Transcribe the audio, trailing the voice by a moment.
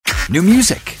new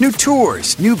music, new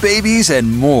tours, new babies,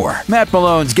 and more. Matt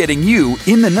Malone's getting you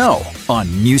in the know on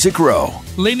Music Row.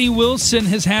 Lainey Wilson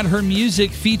has had her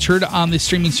music featured on the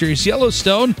streaming series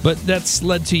Yellowstone, but that's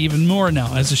led to even more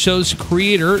now, as the show's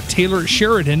creator, Taylor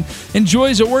Sheridan,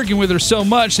 enjoys working with her so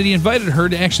much that he invited her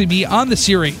to actually be on the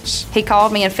series. He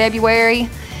called me in February,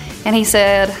 and he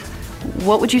said,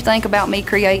 what would you think about me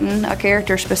creating a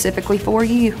character specifically for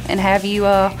you and have you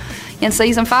in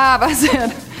season 5? I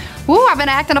said, woo, I've been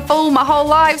acting a fool my whole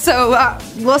life, so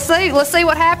let's see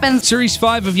what happens. Series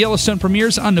 5 of Yellowstone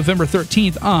premieres on November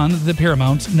 13th on the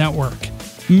Paramount Network.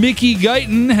 Mickey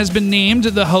Guyton has been named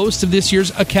the host of this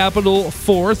year's A Capital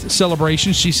 4th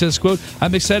celebration. She says, quote,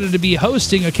 I'm excited to be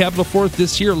hosting A Capital 4th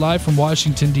this year live from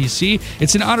Washington, D.C.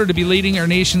 It's an honor to be leading our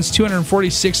nation's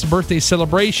 246th birthday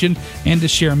celebration and to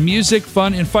share music,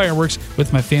 fun, and fireworks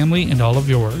with my family and all of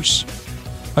yours.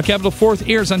 A Capital 4th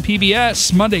airs on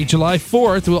PBS Monday, July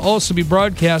 4th. It will also be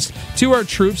broadcast to our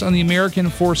troops on the American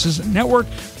Forces Network.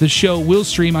 The show will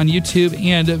stream on YouTube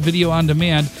and video on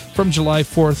demand from July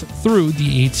 4th through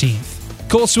the 18th.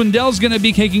 Cole Swindell's going to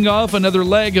be kicking off another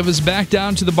leg of his Back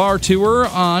Down to the Bar tour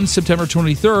on September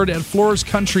 23rd at Floor's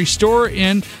Country Store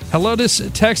in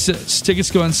Helotes, Texas. Tickets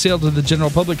go on sale to the general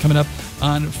public coming up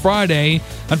on Friday.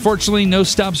 Unfortunately, no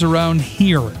stops around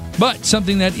here. But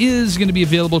something that is going to be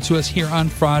available to us here on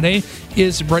Friday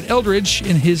is Brett Eldredge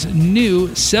in his new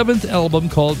 7th album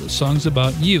called Songs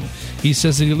About You. He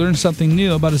says that he learned something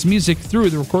new about his music through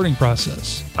the recording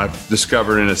process. I've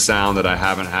discovered in a sound that I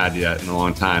haven't had yet in a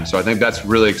long time. So I think that's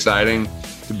really exciting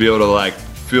to be able to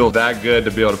feel that good,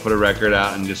 to be able to put a record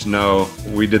out and just know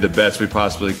we did the best we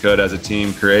possibly could as a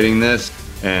team creating this.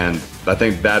 And I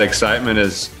think that excitement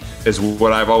is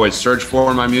what I've always searched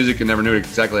for in my music and never knew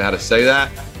exactly how to say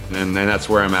that. And that's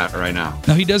where I'm at right now.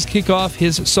 Now, he does kick off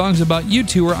his Songs About You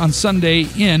tour on Sunday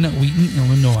in Wheaton,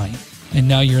 Illinois. And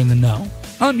now you're in the know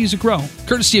on Music Row,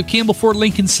 courtesy of Campbell Ford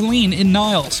Lincoln Saline in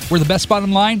Niles, where the best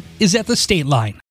bottom line is at the state line.